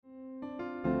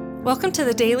Welcome to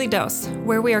the Daily Dose,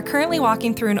 where we are currently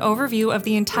walking through an overview of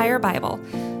the entire Bible.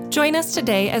 Join us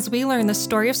today as we learn the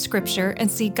story of Scripture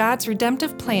and see God's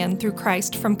redemptive plan through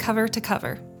Christ from cover to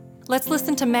cover. Let's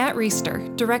listen to Matt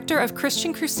Reisetter, Director of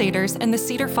Christian Crusaders and the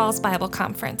Cedar Falls Bible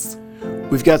Conference.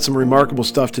 We've got some remarkable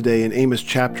stuff today in Amos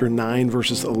chapter 9,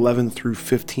 verses 11 through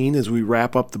 15 as we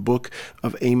wrap up the book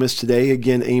of Amos today.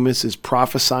 Again, Amos is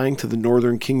prophesying to the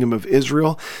northern kingdom of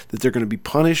Israel that they're going to be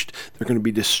punished, they're going to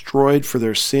be destroyed for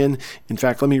their sin. In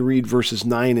fact, let me read verses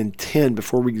 9 and 10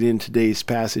 before we get into today's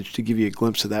passage to give you a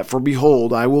glimpse of that. For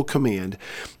behold, I will command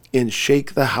and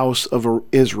shake the house of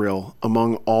Israel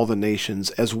among all the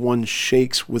nations, as one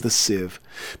shakes with a sieve.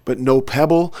 But no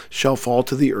pebble shall fall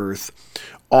to the earth.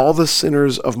 All the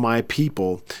sinners of my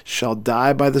people shall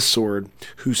die by the sword,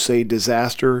 who say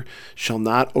disaster shall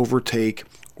not overtake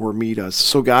or meet us.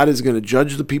 So God is going to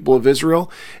judge the people of Israel,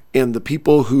 and the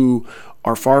people who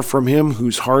are far from him,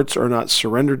 whose hearts are not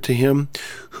surrendered to him,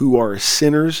 who are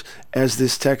sinners, as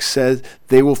this text says,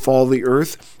 they will fall to the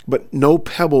earth, but no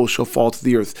pebble shall fall to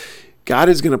the earth. God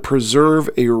is going to preserve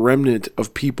a remnant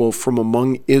of people from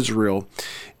among Israel.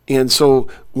 And so,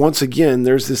 once again,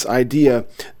 there's this idea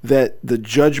that the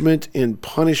judgment and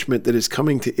punishment that is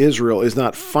coming to Israel is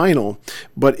not final,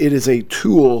 but it is a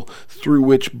tool through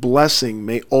which blessing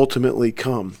may ultimately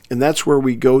come. And that's where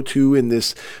we go to in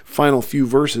this final few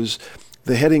verses.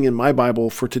 The heading in my Bible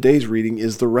for today's reading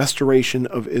is the restoration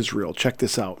of Israel. Check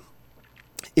this out.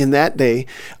 In that day,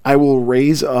 I will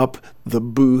raise up the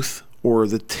booth or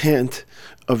the tent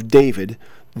of David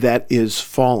that is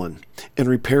fallen, and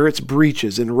repair its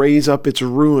breaches, and raise up its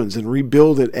ruins, and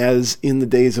rebuild it as in the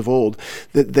days of old,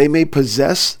 that they may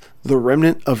possess the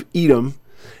remnant of Edom,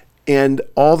 and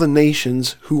all the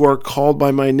nations who are called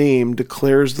by my name,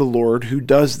 declares the Lord who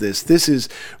does this. This is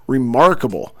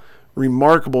remarkable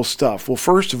stuff. Well,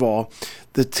 first of all,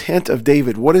 the tent of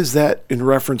David, what is that in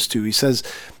reference to? He says,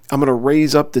 I'm going to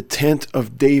raise up the tent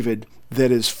of David that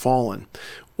is fallen.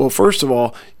 Well, first of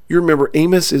all, you remember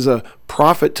Amos is a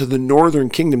prophet to the northern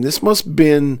kingdom. This must have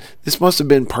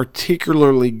been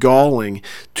particularly galling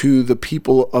to the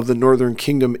people of the northern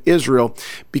kingdom, Israel,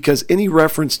 because any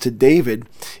reference to David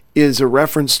is a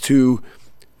reference to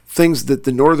things that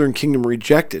the northern kingdom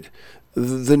rejected.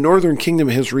 The northern kingdom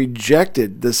has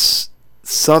rejected this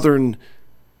southern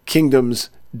kingdom's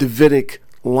Davidic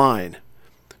line.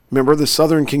 Remember, the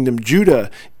southern kingdom,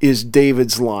 Judah, is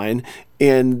David's line,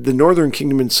 and the northern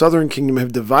kingdom and southern kingdom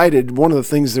have divided. One of the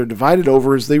things they're divided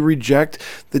over is they reject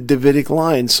the Davidic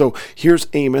line. So here's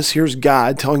Amos, here's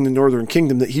God telling the northern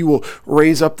kingdom that he will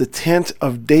raise up the tent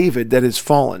of David that is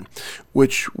fallen,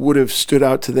 which would have stood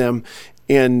out to them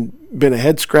and been a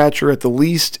head scratcher at the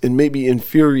least, and maybe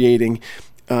infuriating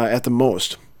at the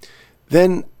most.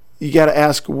 Then you got to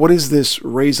ask, what is this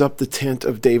raise up the tent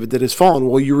of David that has fallen?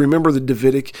 Well, you remember the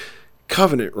Davidic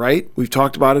covenant, right? We've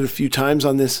talked about it a few times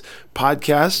on this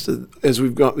podcast as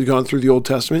we've gone through the Old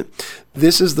Testament.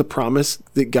 This is the promise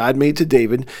that God made to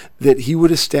David, that he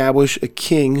would establish a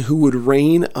king who would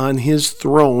reign on his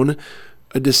throne,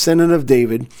 a descendant of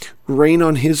David, reign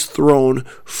on his throne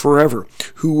forever,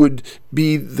 who would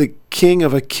be the king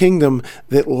of a kingdom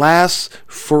that lasts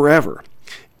forever.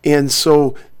 And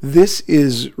so this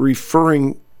is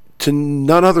referring to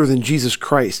none other than Jesus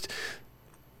Christ.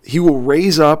 He will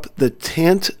raise up the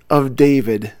tent of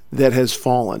David that has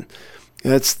fallen.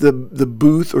 That's the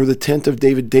booth or the tent of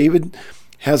David. David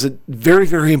has a very,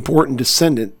 very important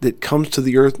descendant that comes to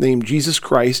the earth named Jesus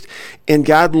Christ, and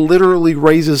God literally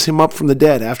raises him up from the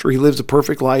dead after he lives a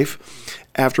perfect life,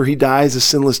 after he dies a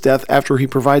sinless death, after he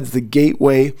provides the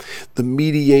gateway, the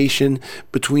mediation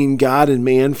between God and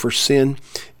man for sin,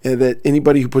 and that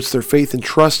anybody who puts their faith and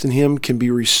trust in him can be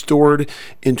restored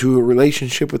into a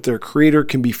relationship with their Creator,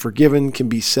 can be forgiven, can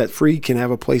be set free, can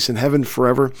have a place in heaven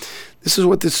forever. This is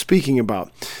what this is speaking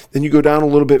about. Then you go down a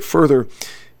little bit further. It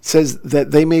says that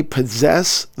they may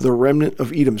possess the remnant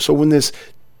of Edom. So when this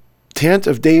tent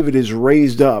of David is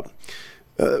raised up,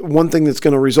 one thing that's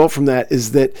going to result from that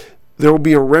is that there will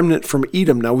be a remnant from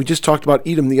Edom. Now, we just talked about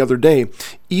Edom the other day.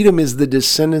 Edom is the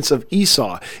descendants of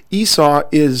Esau. Esau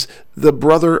is the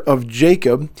brother of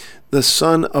Jacob, the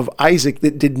son of Isaac,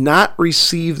 that did not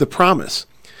receive the promise.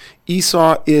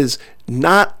 Esau is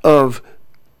not of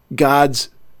God's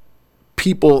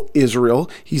people, Israel.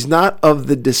 He's not of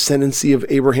the descendancy of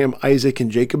Abraham, Isaac, and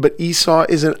Jacob, but Esau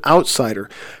is an outsider.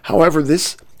 However,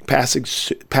 this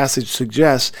passage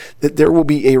suggests that there will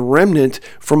be a remnant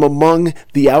from among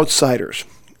the outsiders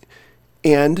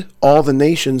and all the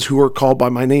nations who are called by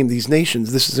my name. These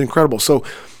nations, this is incredible. So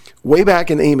way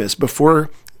back in Amos, before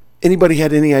anybody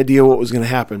had any idea what was going to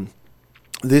happen,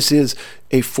 this is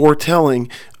a foretelling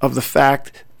of the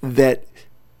fact that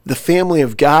the family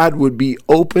of God would be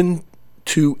open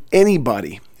to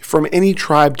anybody from any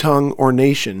tribe, tongue, or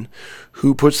nation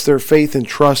who puts their faith and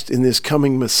trust in this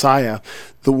coming Messiah,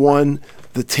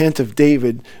 the tent of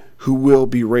David, who will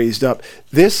be raised up.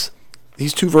 These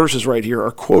two verses right here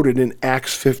are quoted in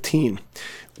Acts 15,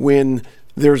 when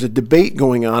there's a debate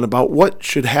going on about what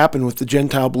should happen with the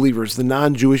Gentile believers, the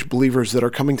non-Jewish believers that are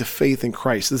coming to faith in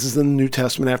Christ. This is in the New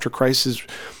Testament after Christ has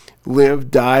lived,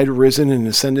 died, risen, and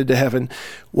ascended to heaven.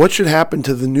 What should happen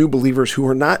to the new believers who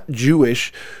are not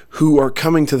Jewish, who are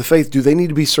coming to the faith? Do they need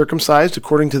to be circumcised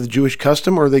according to the Jewish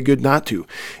custom, or are they good not to?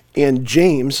 And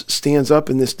James stands up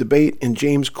in this debate, and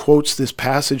James quotes this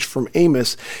passage from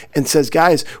Amos and says,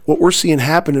 guys, what we're seeing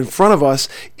happen in front of us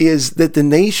is that the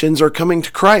nations are coming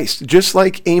to Christ. Just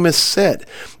like Amos said,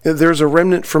 there's a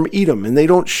remnant from Edom, and they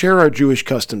don't share our Jewish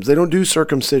customs. They don't do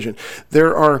circumcision.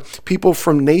 There are people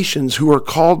from nations who are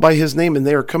called by his name, and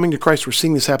they are coming to Christ. We're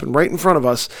seeing this happen right in front of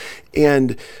us,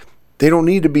 and they don't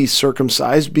need to be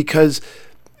circumcised because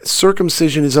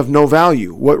circumcision is of no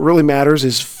value. What really matters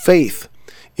is faith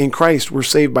in Christ. We're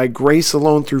saved by grace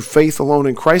alone, through faith alone,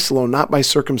 in Christ alone, not by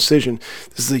circumcision.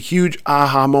 This is a huge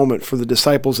aha moment for the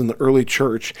disciples in the early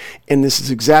church, and this is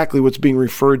exactly what's being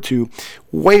referred to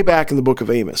way back in the book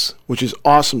of Amos, which is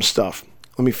awesome stuff.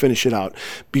 Let me finish it out.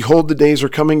 Behold, the days are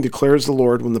coming, declares the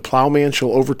Lord, when the plowman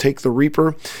shall overtake the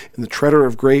reaper, and the treader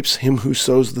of grapes, him who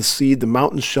sows the seed. The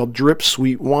mountains shall drip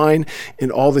sweet wine,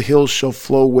 and all the hills shall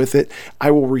flow with it.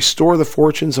 I will restore the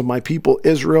fortunes of my people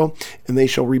Israel, and they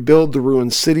shall rebuild the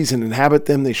ruined cities and inhabit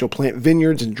them. They shall plant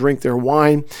vineyards and drink their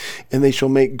wine, and they shall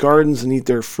make gardens and eat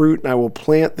their fruit. And I will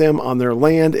plant them on their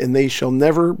land, and they shall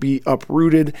never be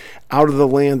uprooted out of the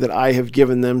land that I have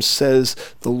given them, says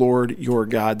the Lord your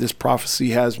God. This prophecy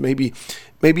has maybe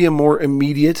a more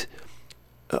immediate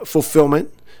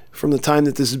fulfillment from the time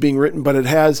that this is being written, but it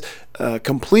has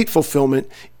complete fulfillment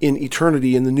in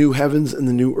eternity, in the new heavens and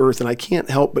the new earth. And I can't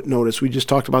help but notice, we just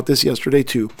talked about this yesterday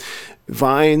too,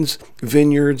 vines,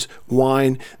 vineyards,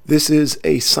 wine. This is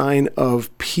a sign of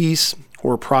peace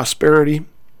or prosperity.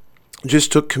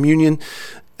 Just took communion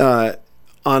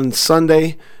on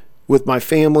Sunday with my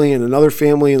family and another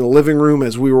family in the living room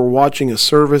as we were watching a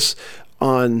service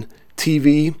on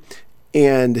TV,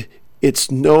 and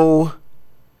it's no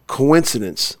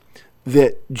coincidence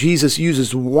that Jesus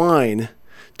uses wine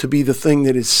to be the thing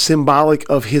that is symbolic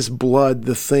of his blood,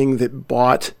 the thing that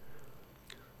bought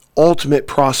ultimate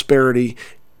prosperity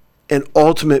and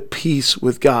ultimate peace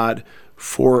with God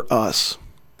for us.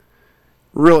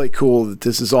 Really cool that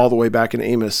this is all the way back in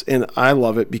Amos, and I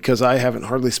love it because I haven't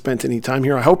hardly spent any time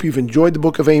here. I hope you've enjoyed the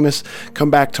book of Amos.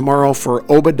 Come back tomorrow for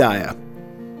Obadiah.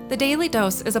 The Daily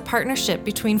Dose is a partnership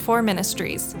between 4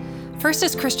 ministries. First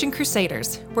is Christian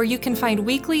Crusaders, where you can find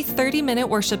weekly 30-minute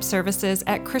worship services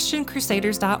at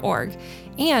christiancrusaders.org,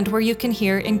 and where you can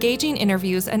hear engaging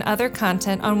interviews and other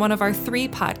content on one of our 3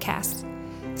 podcasts.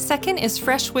 Second is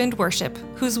Fresh Wind Worship,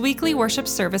 whose weekly worship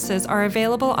services are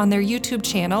available on their YouTube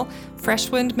channel,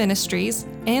 Fresh Wind Ministries,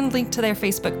 and linked to their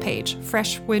Facebook page,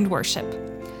 Fresh Wind Worship.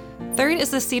 Third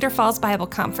is the Cedar Falls Bible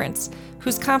Conference,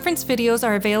 whose conference videos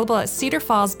are available at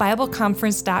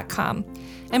cedarfallsbibleconference.com.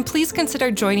 And please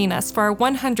consider joining us for our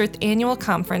 100th annual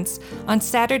conference on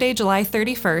Saturday, July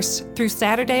 31st through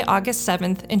Saturday, August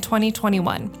 7th in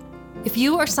 2021. If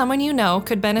you or someone you know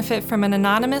could benefit from an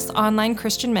anonymous online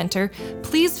Christian mentor,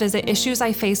 please visit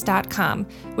issuesiface.com,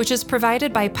 which is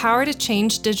provided by Power to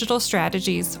Change Digital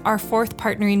Strategies, our 4th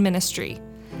partnering ministry.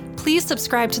 Please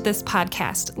subscribe to this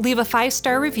podcast, leave a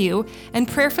 5-star review, and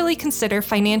prayerfully consider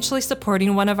financially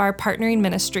supporting one of our partnering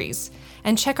ministries.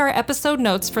 And check our episode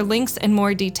notes for links and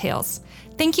more details.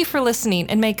 Thank you for listening,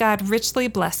 and may God richly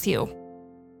bless you.